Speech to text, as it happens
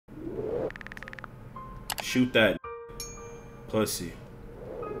Shoot that pussy.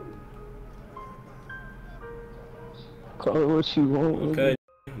 Call it what you want. Okay.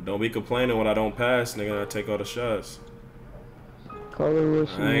 Don't be complaining when I don't pass, nigga. I take all the shots. Call it what you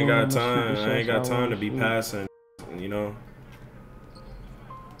want. I ain't got time. I ain't got time to be passing, you know.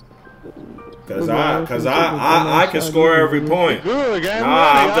 Cause I can score every point. Good, gang.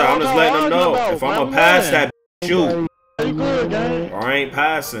 Nah, I'm just letting them know. If I'm gonna pass that, shoot. You good, gang. Or I ain't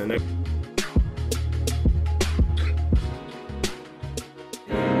passing, nigga.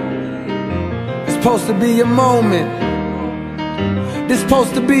 It's supposed to be a moment. This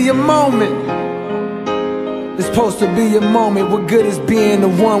supposed to be a moment. It's supposed to be a moment. What good is being the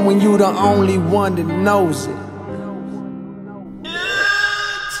one when you the only one that knows it?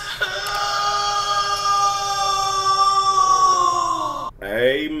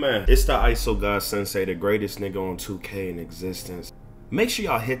 Amen. It's the ISO God Sensei, the greatest nigga on 2K in existence. Make sure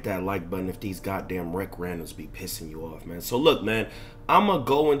y'all hit that like button if these goddamn rec randoms be pissing you off, man. So look, man, I'ma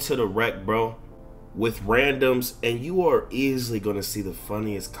go into the rec, bro, with randoms, and you are easily gonna see the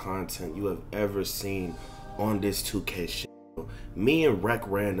funniest content you have ever seen on this 2K shit. Me and rec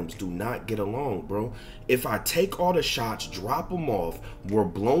randoms do not get along, bro. If I take all the shots, drop them off, we're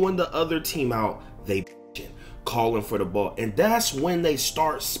blowing the other team out, they calling for the ball, and that's when they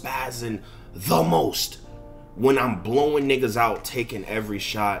start spazzing the most. When I'm blowing niggas out, taking every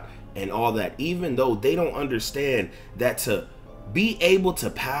shot and all that, even though they don't understand that to be able to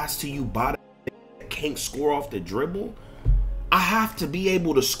pass to you by the can't score off the dribble, I have to be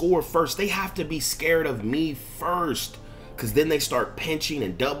able to score first. They have to be scared of me first, because then they start pinching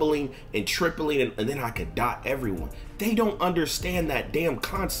and doubling and tripling, and then I could dot everyone. They don't understand that damn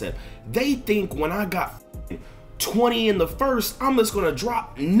concept. They think when I got 20 in the first, I'm just gonna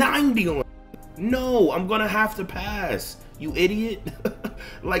drop 90 on. No, I'm gonna have to pass, you idiot.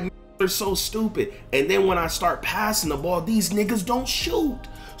 Like, they're so stupid. And then when I start passing the ball, these niggas don't shoot.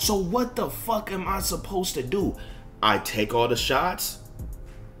 So what the fuck am I supposed to do? I take all the shots,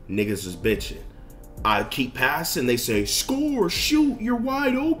 niggas is bitching. I keep passing, they say, score, shoot, you're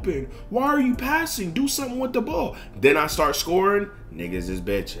wide open. Why are you passing? Do something with the ball. Then I start scoring, niggas is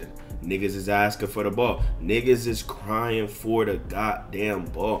bitching. Niggas is asking for the ball. Niggas is crying for the goddamn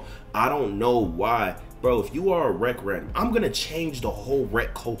ball. I don't know why. Bro, if you are a rec random, I'm gonna change the whole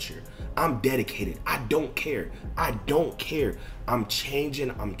rec culture. I'm dedicated. I don't care. I don't care. I'm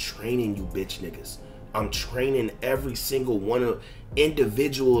changing, I'm training you bitch niggas. I'm training every single one of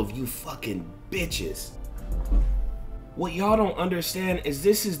individual of you fucking bitches. What y'all don't understand is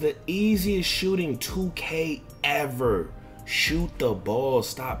this is the easiest shooting 2K ever. Shoot the ball.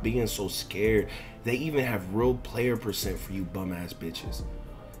 Stop being so scared. They even have real player percent for you bum ass bitches.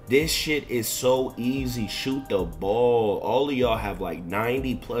 This shit is so easy. Shoot the ball. All of y'all have like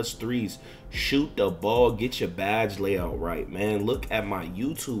 90 plus threes. Shoot the ball. Get your badge layout right, man. Look at my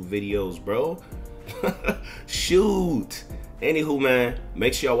YouTube videos, bro. Shoot. Anywho, man,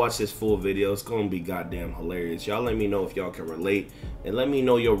 make sure y'all watch this full video. It's gonna be goddamn hilarious. Y'all let me know if y'all can relate, and let me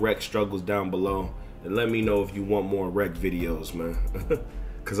know your rec struggles down below, and let me know if you want more rec videos, man.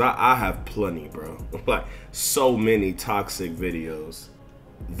 Cause I have plenty, bro. Like, so many toxic videos.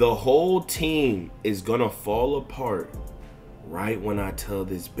 The whole team is gonna fall apart right when I tell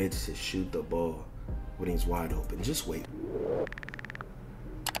this bitch to shoot the ball when he's wide open. Just wait.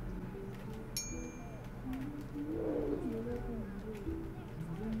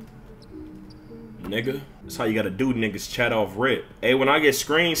 Nigga, that's how you gotta do niggas, chat off rip. Hey, when I get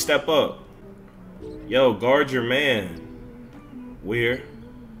screened, step up. Yo, guard your man. Weird.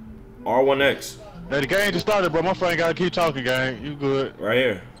 R1X. Hey, the game just started, bro. My friend gotta keep talking, gang. You good? Right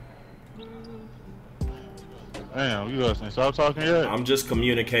here. Damn, you listening? Stop talking yet? I'm just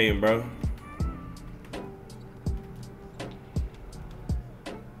communicating, bro.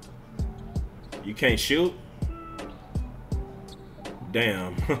 You can't shoot?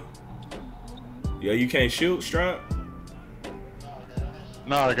 Damn. Yo, you can't shoot, Strap?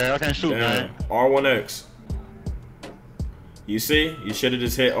 Nah, gang, I can't shoot, Damn. gang. R1X. You see? You should have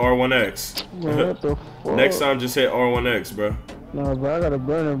just hit R1X. Man, what the fuck? Next time, just hit R1X, bro. Nah, bro, I got a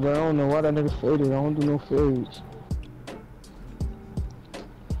burner, bro. I don't know why that nigga faded. I don't do no fades.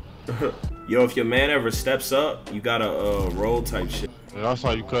 Yo, if your man ever steps up, you gotta roll type shit. Yeah, that's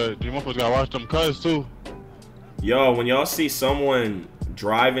how you cut. You motherfuckers gotta watch them cuts, too. Yo, when y'all see someone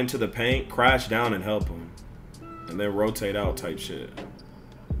drive into the paint, crash down and help them. And then rotate out type shit.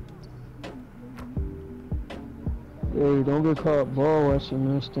 Hey, don't get caught ball watching,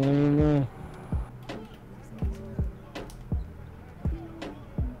 man. Stay in there.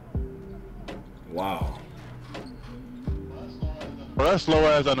 Wow. Bro, that slow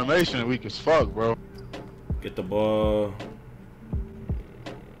ass animation weak as fuck, bro. Get the ball.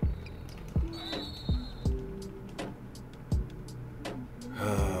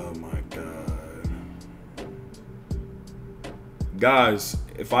 Oh my God. Guys,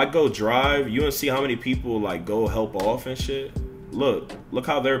 if I go drive, you wanna see how many people like go help off and shit? Look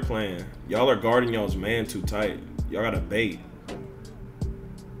how they're playing. Y'all are guarding y'all's man too tight. Y'all got a bait.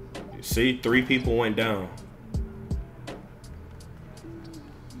 You see, 3 people went down.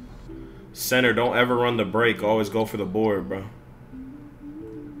 Center, don't ever run the break. Always go for the board, bro.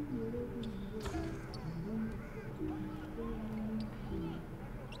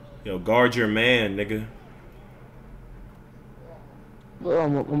 Yo, guard your man, nigga.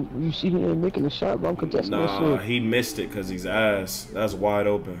 Bro, you see me making a shot, bro. I'm contesting that Nah, shit. he missed it because he's ass. That's wide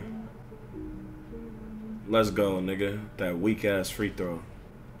open. Let's go, nigga. That weak ass free throw.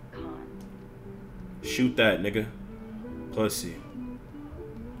 Shoot that, nigga. Pussy.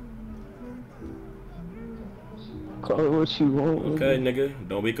 Call it what you want. Okay, nigga.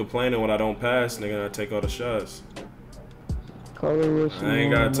 Don't be complaining when I don't pass, nigga. I take all the shots. Call it what you want. I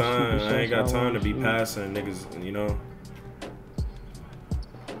ain't got time. Shoot the I ain't got shots time to be shoot. passing niggas, you know.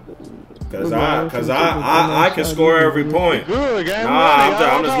 Cause Look, I can score every point. Good, gang. Nah,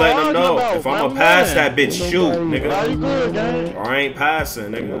 I'm just letting them know. If I'm gonna pass that bitch, shoot, Nah, you nigga. good, gang. Or I ain't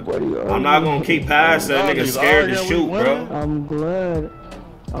passing, nigga. I'm not gonna keep passing. Nigga scared to shoot, bro.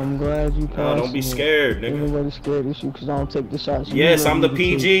 I'm glad you passed. Nah, don't be scared, nigga. Everybody's scared to shoot because I don't take the shots. Yes, I'm the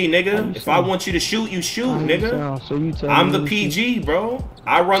PG, nigga. If I want you to shoot, you shoot, nigga. So you tell I'm me the PG, bro.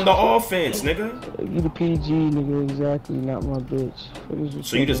 I run the offense, nigga. You the PG, nigga, exactly, not my bitch.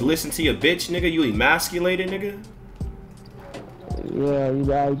 So you just listen to your bitch, nigga? You emasculated, nigga?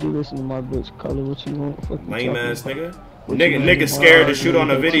 Yeah, you do listen to my bitch. Call it what you want. Fuck you Lame talking ass, about. nigga. What you Nigga mean? scared to shoot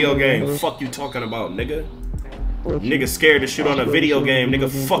on a What video you game. mean? Fuck you talking about, nigga. What you- Nigga scared to shoot on a video game. Nigga,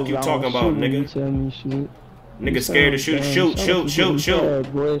 fuck you I talking don't about, shoot when you nigga. tell me shoot. Nigga You scared to sound shoot. dumb. Shoot.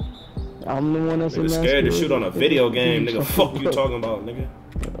 Bad, boy. I'm the one that's Nigga scared to shoot on a video game. Nigga, fuck you talking talking about, nigga.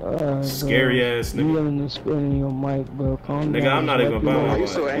 Scary ass You nigga. yelling and spitting in your mic, bro. Calm down. Nigga, I'm not even about Why my you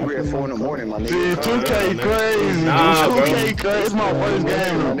so life. angry at 4 in the morning, my Dude, nigga? 2K crazy. Nah, bro. 2K crazy. It's my first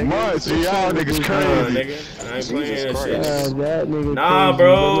game in months. So y'all niggas Nah, crazy. nigga. I ain't playing that Jesus shit. Christ. That nigga Nah, crazy.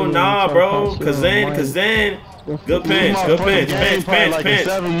 bro. That Nah, nigga bro. talk Cause shit then, on cause mic. then. Good This is pinch, my good first pinch, game pinch, probably pinch, like pinch. in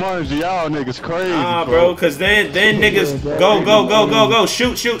 7 months. Y'all niggas crazy. Nah, bro, cause then niggas go,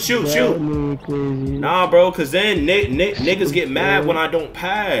 shoot. That nigga crazy. Nah, bro, cause then niggas get mad when I don't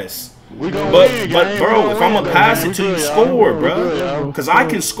pass. We gon' But win, but gang. bro, We if gon' I'ma win, pass gang. it to We you, good, score, y'all. We bro. good, y'all. Cause I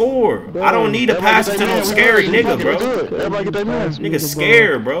can score. I don't need to pass it to no scary nigga, bro. Everybody get their man. Nigga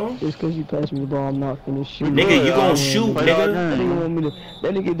scared, bro. Just cause you pass me the ball, I'm not finna shoot. Nigga, you gon' y'all. shoot, Play y'all nigga. That game. nigga want me to.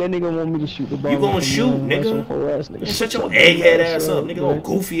 That nigga want me to shoot the ball. You gon' like a shoot, man. That's nigga. some whole ass nigga. Shut your dumb egghead ass up, nigga. bro. Old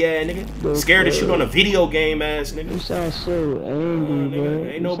goofy ass nigga. Scared to shoot on a video game ass You nigga. sound so angry, bro. Nigga,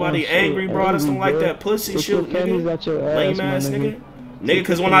 ain't You nobody sound so angry, bro. I just don't like bro. that pussy Put shit, your panties nigga. out your ass, Lame my ass nigga. nigga. Nigga,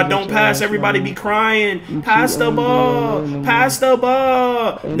 cause when I don't pass, everybody be crying. Pass the ball, pass the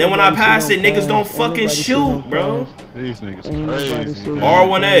ball. Then when I pass it, niggas don't fucking shoot, bro. These niggas Ain't nobody crazy. say man.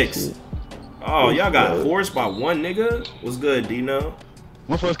 R1X. Oh, y'all got horsed by one nigga? What's good, Dino?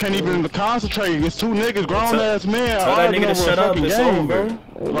 Motherfuckers can't even concentrate. It's 2 niggas, grown ass men. Tell that arguing nigga to over a shut up. fucking It's game, over.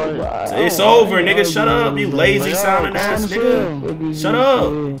 Like, It's over, nigga. Shut up, you lazy sounding ass nigga. nigga. Shut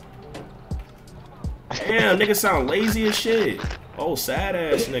up. Damn, nigga sound lazy as shit. Oh, sad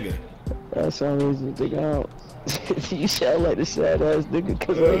ass nigga. That sound lazy, nigga. Out. You sound like the sad ass nigga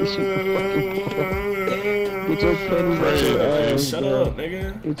because I ain't shooting fucking ball. Get your panties out your ass. Shut bro. up,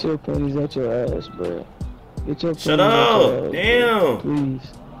 nigga. Get your panties out your ass, bro. Get your panties Shut out your up. ass, Damn. bro.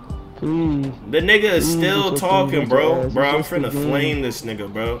 Please. The nigga is Please still get your talking, fingers bro. out. Bro, I'm It's just a finna game. flame this nigga,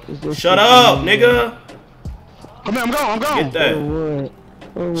 bro. It's just Shut a up, game. nigga. come here, I'm gone. Get that. Oh, what?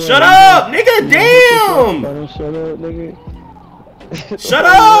 Oh, what? Shut up, nigga. Damn. Shut up, nigga. Shut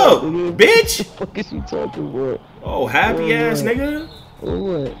up, Nigga. bitch. What the fuck is you talking about? Oh, happy ass nigga. Or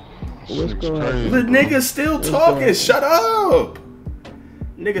what? What's Nigga's going on? crazy. The nigga still talking. Shut up.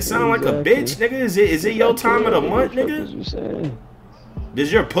 Nigga sound like a bitch, nigga. Is it your time of the month, What the fuck is nigga? you saying?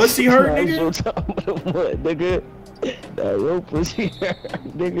 Does your pussy hurt, Nah, it's nigga? your time of the month, nigga. Nah, your pussy hurt,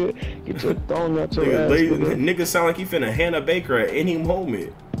 nigga. Get your thumb out your Nigga, ass, lazy, nigga. nigga sound like he finna Hannah Baker at any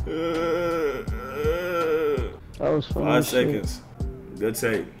moment. That was funny 5 as shit. seconds. Good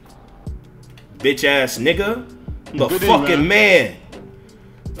take. Bitch ass nigga. I'm the Good fucking evening, man.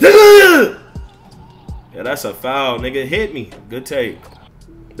 Yeah, that's a foul, nigga. Hit me. Good take.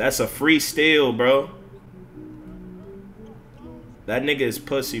 That's a free steal, bro. That nigga is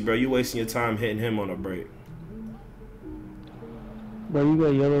pussy, bro. You wasting your time hitting him on a break. Bro, you got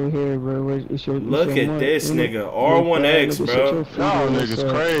yellow hair, bro. It's your, Look at this nigga, R1X, bro. Y'all niggas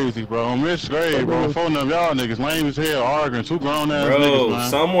crazy, bro. Miss grade, bro. Phone of y'all niggas lame as hell arguing. Two grown ass niggas, man.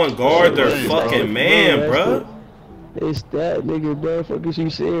 Someone guard their fucking man, bro. It's that nigga, bro. Fuck is you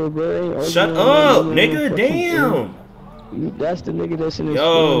saying, bro? Shut up, nigga. Damn. That's the nigga that's in his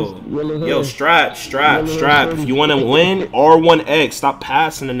yo, strap. If you want to win, R1X. Stop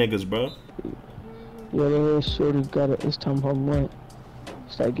passing the niggas, bro. Yellow hair shorty got it. It's time for month.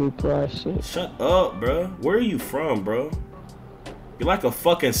 It's that gay pride shit. Shut up, bro. Where are you from, bro? You're like a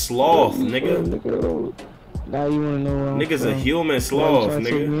fucking sloth, nigga. Now you wanna know where I'm Nigga's from. a human sloth, nigga.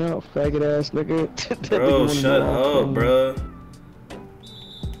 Take me out, faggot ass nigga. Bro, shut up, bro.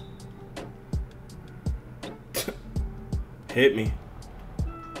 Hit me.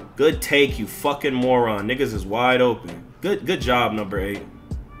 Good take, you fucking moron. Niggas is wide open. Good job, number 8.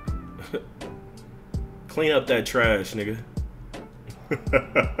 Clean up that trash, nigga.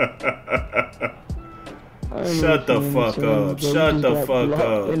 Shut the fuck up. Shut the fuck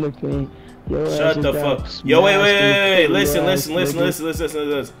up. Shut the fuck. Yo, wait. Listen. Listen,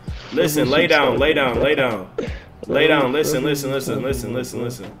 lay down. Listen.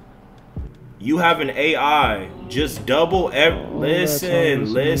 You have an AI. Just double listen.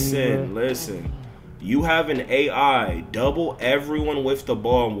 You have an AI. Double everyone with the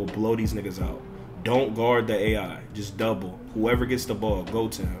ball and we'll blow these niggas out. Don't guard the AI. Just double. Whoever gets the ball, go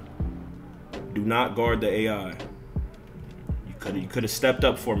to him. Do not guard the AI. You could have stepped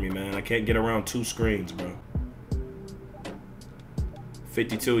up for me, man. I can't get around 2 screens, bro.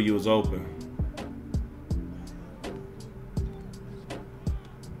 52, you was open.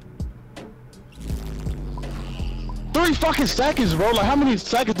 Three fucking seconds, bro. Like, how many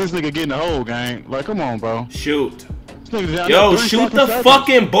seconds this nigga get in the hole, gang? Like, come on, bro. Shoot. Yo, shoot the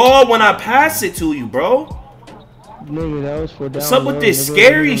fucking ball when I pass it to you, bro. Nigga, that was for down. What's up with this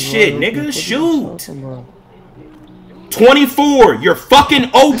scary shit, nigga? Shoot. 24, you're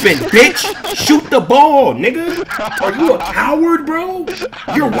fucking open, bitch. Shoot the ball, nigga. Are you a coward, bro?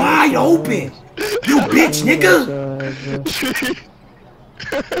 You're wide open. You bitch, nigga.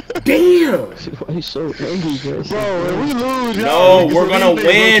 Damn. Why you so angry, bro? Bro, if we lose, no, we're gonna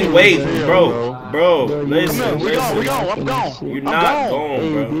win. Wait, bro. Listen. We gone. I'm gone. You're not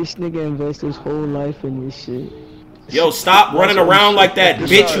going, bro. Hey, this nigga invested his whole life in this shit. Yo, stop running around like that,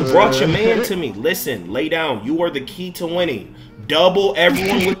 bitch. You brought your man to me. Listen, lay down. You are the key to winning. Double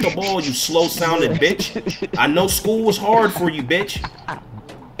everyone with the ball, you slow-sounded bitch. I know school was hard for you, bitch.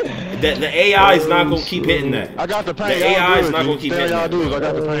 The AI is not gonna keep hitting that. I got the paint. The AI is not gonna keep hitting that. I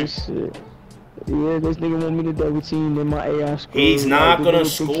got the paint. Yeah, this nigga want me to double team, then my AI score. He's not gonna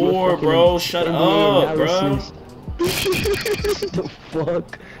score, bro. Shut up, bro. The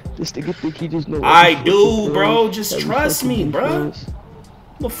fuck? This nigga think he just know. I do, bro. Just trust me, bro. I'm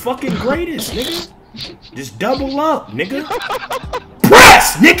the fucking greatest, nigga. Just double up, nigga.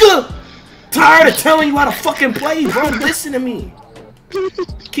 Press, nigga. Tired of telling you how to fucking play, bro. Listen to me.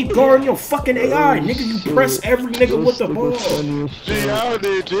 Keep guarding your fucking AI, nigga. You press every nigga with the ball. Gee, y'all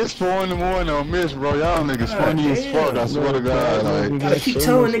did just 4 in the morning on miss, bro. Y'all niggas funny as fuck. I swear to God. Like, gotta keep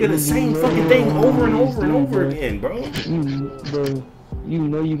telling nigga the same fucking thing over and over again, bro. Bro, you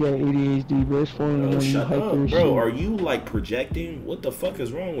know you got ADHD, bro. It's 4 in the morning. Shut up, bro. Are you like projecting? What the fuck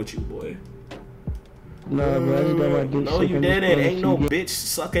is wrong with you, boy? Nah, bro, I just got my dick. No, you didn't. Ain't no bitch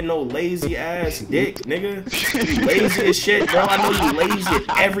sucking no lazy ass dick, nigga. You lazy as shit, bro. I know you lazy at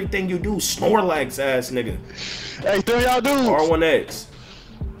everything you do. Snorlax ass nigga. Hey, tell y'all dudes. R1X.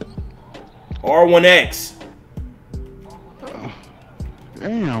 R1X.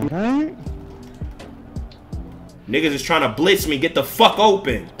 Damn, man. Niggas is trying to blitz me. Get the fuck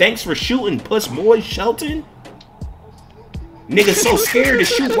open. Thanks for shooting, Puss Boy Shelton. Niggas so scared to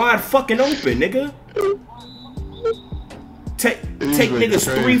shoot wide fucking open, nigga. Take niggas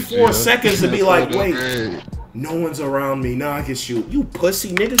 3-4 seconds to be like, wait, no one's around me. Now I can shoot. You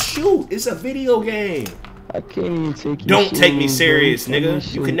pussy niggas, shoot. It's a video game. I can't even take you. Don't take me serious, nigga.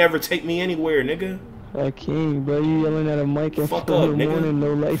 You can never take me anywhere, nigga. I can't, bro. You yelling at a mic and fuck up, nigga. Morning,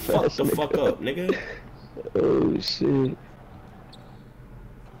 no life fuck the fuck up, nigga. Oh shit.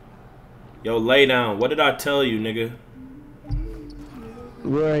 Yo, lay down. What did I tell you, nigga?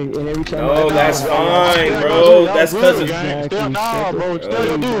 Right, and every time. No, that's fine, bro. That's because of.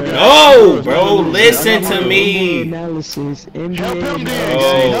 No, bro. Listen to me. Help him,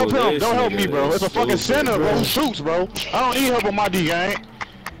 then. Help him. Don't help me, bro. It's a fucking center, bro. Who shoots, bro? I don't need help on my D gang.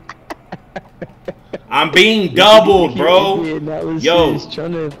 I'm being doubled, bro. Yo.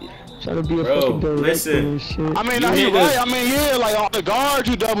 Trying to be a Bro, fucking director listen. and shit. I mean, now you right. I mean, yeah, like on the guards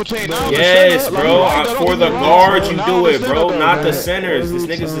you double team. Yes, bro. Like, For the guards you do it, bro. Not the centers. This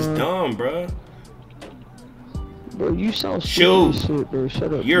niggas is dumb, bro. Bro, you sound stupid as shit, bro.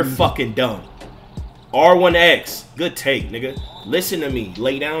 Shut up. You're fucking dumb. R1X. Good take, nigga. Listen to me.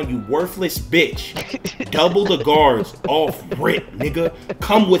 Lay down, you worthless bitch. Double the guards. Off rip, nigga.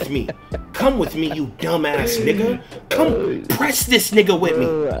 Come with me. Come with me, you dumbass nigga. Come press this nigga with me.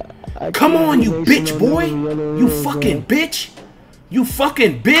 Come on, you bitch boy. You fucking bitch. You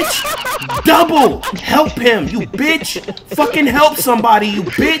fucking bitch. Double. Help him, you bitch. Fucking help somebody, you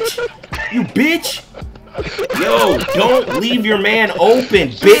bitch. You bitch. Yo, don't leave your man open,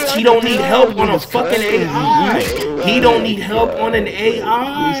 bitch. He don't need help on a fucking AI. He don't need help on an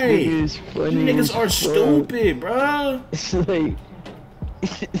AI. You niggas are stupid, bro.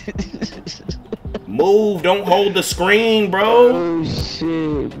 Move, don't hold the screen, bro. Oh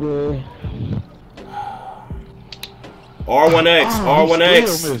shit, bro. R1X,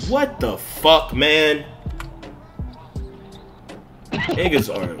 R1X. What the fuck, man? Niggas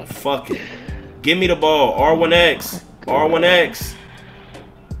are fucking. Give me the ball. R1X. R1X.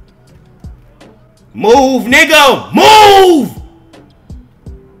 Move, nigga. Move.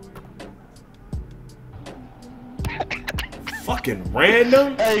 Fucking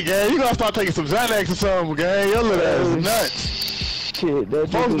random. Hey, gang, you gotta start taking some Xanax or something, gang. Your little ass is nuts. Shit, that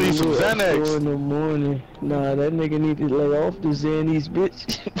supposed to be some Xanax. In the morning. Nah, that nigga need to lay off the Xannies,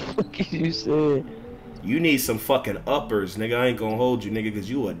 bitch. Fuck you said. You need some fucking uppers, nigga. I ain't gonna hold you, nigga, cause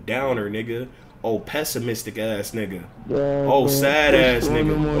you a downer, nigga. Oh, pessimistic ass nigga. Oh, sad ass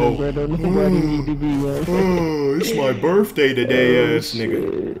nigga. Oh, it's my birthday today, ass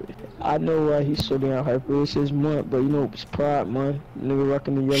nigga. I know why he's so damn hyper. It's his month, but you know it's Pride Month. Nigga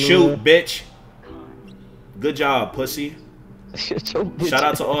rocking the yellow. Shoot, bitch. Good job, pussy. Shout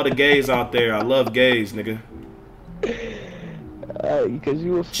out to all the gays out there. I love gays, nigga. Because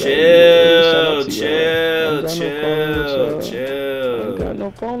you were chill. Chill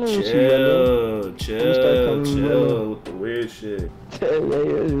with the weird shit.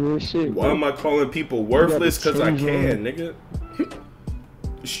 Why am I calling people worthless? Because I can, nigga.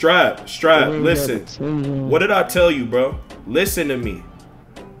 Strap, listen. What did I tell you, bro? Listen to me.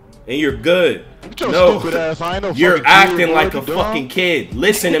 And you're good. No, you're acting like a fucking kid.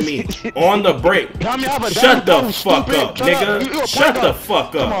 Listen to me. On the break. Shut the fuck up, nigga. Shut the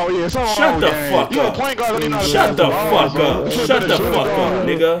fuck up. Shut the fuck up. Shut the fuck up. Shut the fuck up,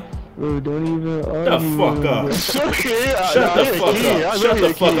 nigga. Don't even the fuck up. Shut the fuck up. Shut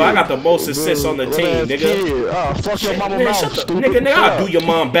the fuck up. I got the most assists on the team, nigga. Fuck your mama mouth, nigga, I'll do your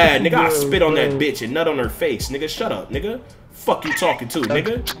mom bad, nigga. I'll spit on that bitch and nut on her face, nigga. Shut up, nigga. Fuck you talking to,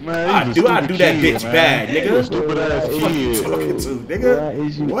 nigga? I do that bitch bad, nigga. Fuck you talking to, nigga?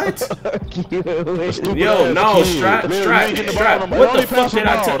 What? Yo, no, strap. What the fuck did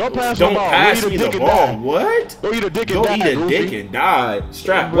I tell? Don't pass me the ball. What? Go eat a dick and die.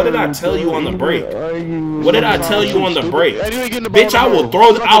 Strap. What did I tell you on the break? What did I tell you on the break? Bitch, I'll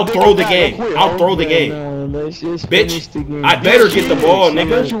throw the game. I'll throw the game. Bitch, I better get the ball,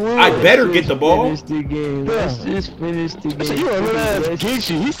 nigga. I better get the ball. Let's just finish the game. You a little ass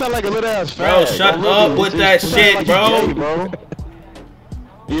geeky. He sound like a little ass fat. Bro, shut up with that shit, bro.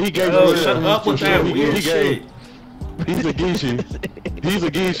 Yeah, he gave shut up with that weird shit. He's a geeky. He's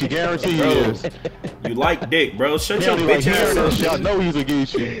a geeky. Guarantee he is. You like dick, bro. Shut your bitch ass up. I know he's a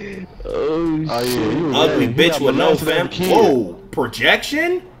geeky. Oh, yeah. Ugly bitch with no fam. Whoa,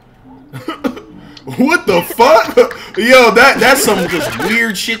 projection? What the fuck? Yo, that's some just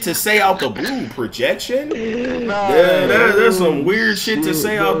weird shit to say out the blue. Projection? Yeah, that's some weird shit to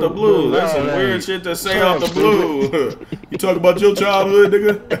say out the blue. That's some weird shit to say out the blue. You talk about your childhood,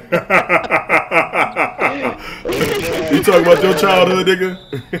 nigga? You talk about your childhood, nigga?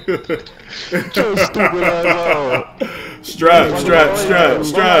 Stupid ass. Strap.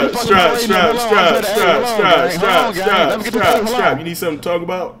 You need something to talk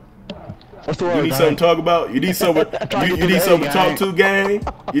about? You need something to talk about? You need something to talk to, gang?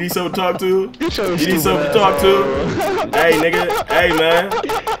 You need something to talk to? You need something to talk to? Hey, nigga. Hey, man.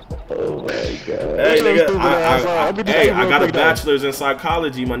 Oh, my God. Hey, nigga. I got a bachelor's in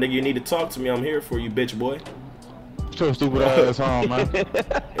psychology, my nigga. You need to talk to me. I'm here for you, bitch boy. So stupid ass home, man.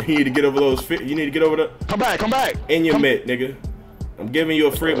 You need to get over those. You need to get over the. Come back. In your mitt, nigga. I'm giving you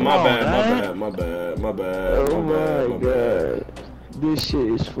a free. My bad. Oh, my God. This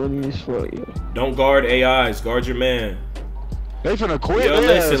shit is funny as fuck, yo. Don't guard AIs. Guard your man. They finna quit. Yo,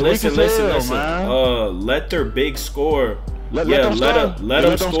 listen. Let their big score. Let them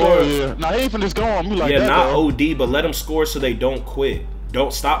score. Yeah. Nah, he ain't finna just go on me like that. Yeah, not OD, but let them score so they don't quit.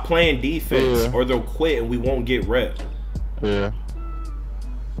 Don't stop playing defense or they'll quit and we won't get rep. Yeah.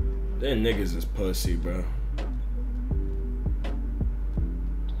 Them niggas is pussy, bro.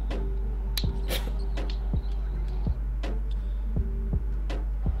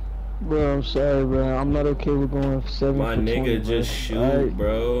 Bro, I'm sorry, bro. I'm not okay with going 7 My for nigga, 20, just shoot,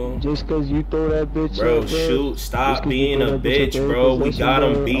 bro. Just cause you throw that bitch bro, up, bro. Shoot. Stop being a bitch, bro. We got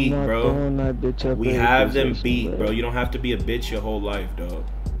them beat, bro. We have them beat, bro. You don't have to be a bitch your whole life, dog.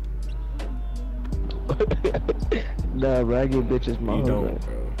 Nah, bro, I get bitches my You whole don't, life.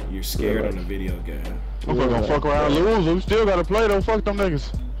 bro. You're scared on a video game. I'm gonna fuck around and lose. We still gotta play though. Fuck them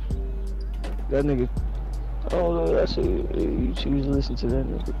niggas. That nigga. Oh no, that's who you choose to listen to that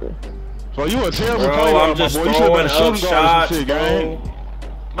nigga, bro. So you a terrible Bro, player, I'm just throwing up shots, bro.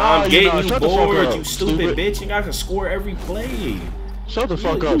 I'm getting you bored, you stupid bitch. And I can score every play. Shut the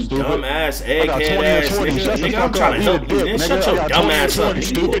fuck up, stupid. Dumb ass, egghead ass nigga. Nigga, I'm trying to help you, man. Shut your dumb ass up,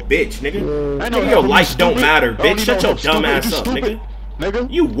 nigga. You a bitch, nigga. Nigga, your life don't matter, bitch. Shut your dumb ass up, nigga.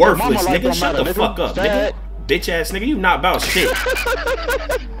 You worthless, nigga. Shut the fuck up, nigga. Bitch ass nigga, you not about shit.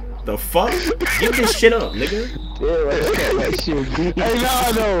 The fuck? Give this shit up, nigga. Hey,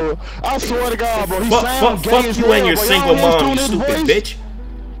 nah, no. I swear to God, bro. Fuck you and your single mom, you stupid bitch.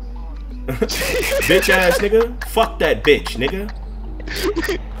 Bitch ass nigga. Fuck that bitch, nigga.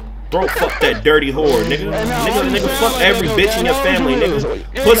 Bro, fuck that dirty whore, nigga. Nigga, fuck every bitch in your family,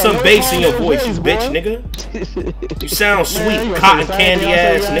 nigga. Put some bass in your voice, you bitch, nigga. You sound sweet, cotton candy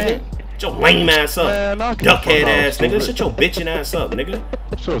ass, nigga. Shut your lame ass up, duckhead ass nigga. Shut your bitchin' ass up, nigga.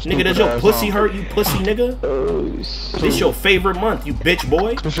 Nigga, does your pussy hurt, you pussy nigga? This your favorite month, you bitch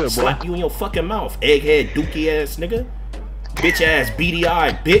boy. Slap you in your fucking mouth, egghead dookie ass nigga. Bitch ass beady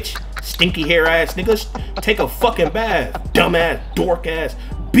eyed bitch. Stinky hair ass nigga. Take a fucking bath, dumb ass dork ass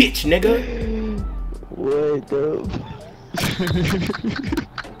bitch nigga. What the?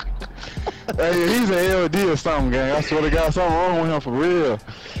 Hey, he's an LD or something, gang. I swear to God, something wrong with him for real.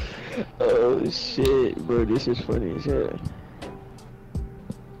 Oh shit, bro, this is funny as hell.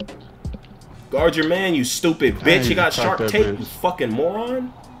 Guard your man, you stupid bitch. You got sharp tape, you fucking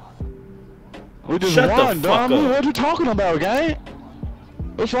moron. We just Shut won, the fuck dummy. up. What you talking about, gang?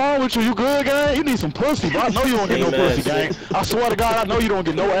 What's wrong with you? You good, gang? You need some pussy, bro. I know you don't get no pussy, gang. I swear to God, I know you don't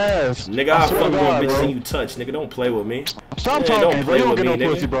get no ass. Nigga, I'll fuck more bitches than you touch, nigga. Don't play with me. Stop talking, bro. You don't get no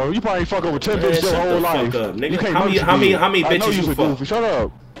pussy, bro. You probably fuck over 10 bitches your whole life. Shut the fuck up, nigga. How many bitches you fuck? Shut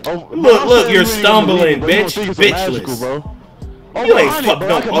up. Look, you're stumbling, bitch. Bitchless. You ain't fucked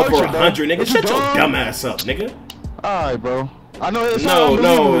no upper 100, nigga. Shut your dumb ass up, nigga. Alright, bro. I know it's no,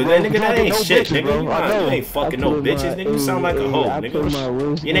 that nigga, that ain't shit, nigga. You ain't fucking no bitches, nigga. You sound like a hoe,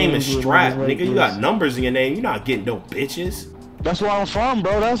 nigga. Your name is Strat, nigga. You got numbers in your name. You not getting no bitches. That's where I'm from,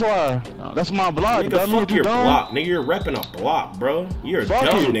 bro. That's why. That's my block. Nigga, fuck your block, nigga. You're repping a block, bro. You're a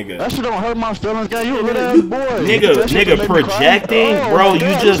dumb nigga. That shit don't hurt my feelings, guy. You a little ass boy. Nigga, projecting, bro.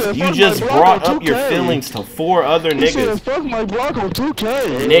 You just brought up your feelings to 4 other niggas. Fuck my block on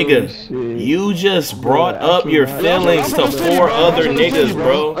 2K. Nigga, you just brought up your feelings to 4 other niggas,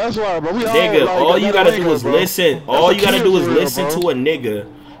 bro. That's why, bro. Nigga, all you gotta do is listen. All you gotta do is listen to a nigga.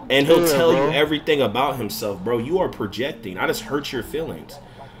 And he'll tell you everything about himself, bro. You are projecting. I just hurt your feelings.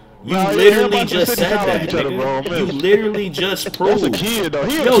 You literally just said that, nigga. You literally just proved.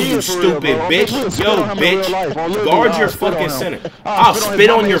 Yo, you stupid bitch. Yo, bitch. Guard your fucking center. I'll spit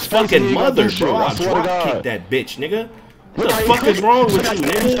on your fucking mother, bro. I'll drop kick that bitch, nigga. What the fuck is wrong with you,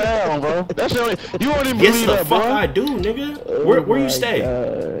 nigga? Yes, the fuck I do, nigga. Where you stay?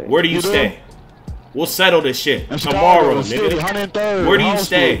 Where do you stay? We'll settle this shit tomorrow, nigga. Where do you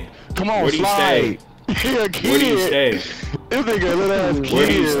stay? Come on, where do you stay? Where do you stay? This nigga little ass kid. Where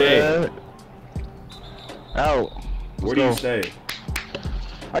do you stay? Out. Where do you stay?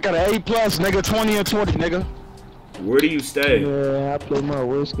 I got an A+, nigga. 20 and 20, nigga. Where do you stay? Yeah, I play my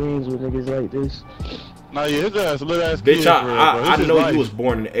worst games with niggas like this. Nah, yeah, his ass a little ass bitch, kid. I know you was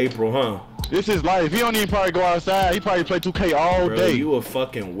born in April, huh? This is life. He don't even probably go outside. He probably play 2K all day. You a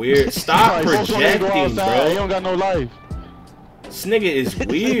fucking weird. Stop projecting, bro. He don't got no life. This nigga is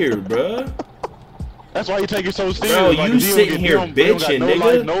weird, bro. That's why you take it so serious. Bro, you sitting here bitching, nigga.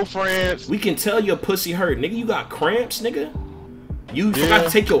 Life, no friends. We can tell your pussy hurt, nigga. You got cramps, nigga. You forgot to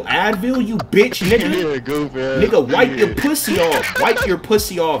take your Advil, you bitch, nigga. Yeah, goofy ass. Nigga, wipe your pussy off. Wipe your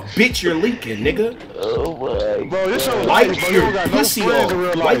pussy off, bitch. You're leaking, nigga. Oh my. Bro, this your wipe life, bro. your pussy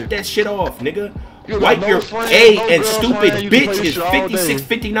off. Wipe that shit off, nigga. Wipe your and stupid bitch is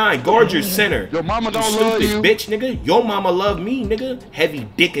 56-59. Guard your center. Your mama don't love you, bitch, nigga. Your mama love me, nigga. Heavy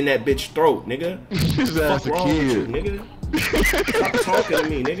dick in that bitch throat, nigga. His ass a kid, nigga. Stop talking to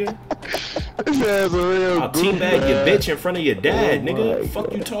me, nigga. This ass a real I'll teabag your bitch in front of your dad, nigga.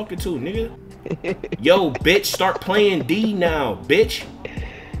 Fuck you talking to, nigga? Yo, bitch, start playing D now, bitch.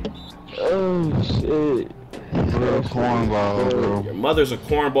 Oh shit. Real cornball, bro. Your mother's a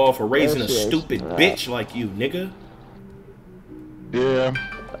cornball for raising a That shit's stupid not. bitch like you, nigga. Yeah.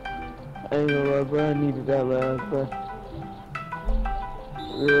 I ain't gonna lie, bro. I needed that last, bro.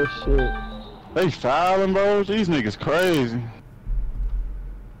 Real shit. They fouling, bro. These niggas crazy.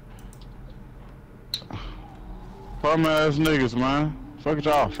 Bum ass niggas, man. Fuck it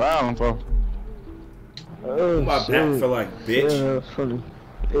y'all fouling for. Oh My back feel like bitch. Yeah, funny.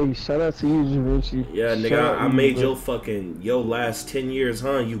 Hey, shout out to you, Javinci. Yeah, nigga, Shout out I to made you, your fucking last 10 years,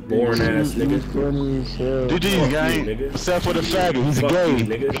 huh? You boring ass You nigga. funny as hell. GG's, Fuck you, gang. nigga. Except for the faggot. He's a Fuck gay. you,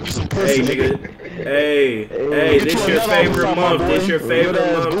 nigga. Give me some Hey, pussy, nigga. Hey, Get this you your another favorite officer, my month. boy. This your favorite Good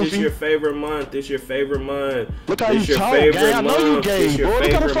ass month. This goofy. your favorite month. This your favorite month. Look how This you your talk, favorite gang. I know you month. gay, This your bro.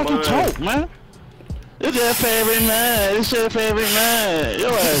 Look how the favorite fuck you month. talk, man. It's your favorite man. It's your favorite man.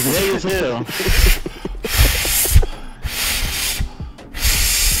 Your ass gay as hell.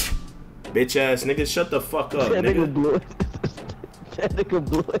 Bitch ass nigga, shut the fuck up, That nigga nigga. blew it. That nigga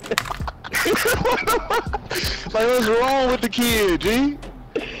blew it. Like, what's wrong with the kid, G?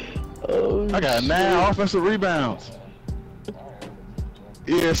 Oh, I got 9 offensive rebounds.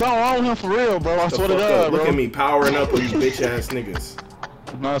 Yeah, something wrong with him for real, bro. I The swear to fuck God, up. bro. Look at me powering up with these bitch ass niggas.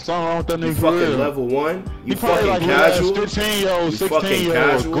 No, something wrong with that You nigga for fucking real. level 1. You He probably fucking like casual. 15-year-old, You fucking 16-year-old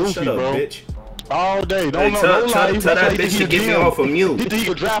casual. goofy, Shut up, bro. bitch. All day. Hey, Don't know. tell Don't lie. that bitch to get me off of mute. He think he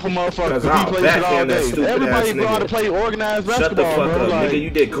could draft a motherfucker Cause because he I'll plays shit all backhand that day. stupid Everybody ass know how to nigga. play organized Shut the basketball, fuck bro. up, Like, nigga. You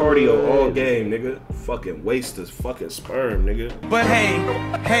did cardio all game, nigga. Fucking waste this fucking sperm, nigga. But hey,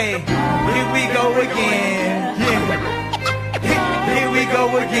 here we go again. Yeah. Here we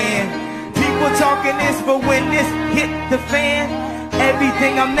go again. People talking this, but when this hit the fan,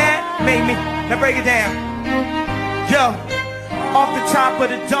 everything I'm at made me. Now break it down. Yo, off the top of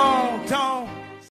the dome.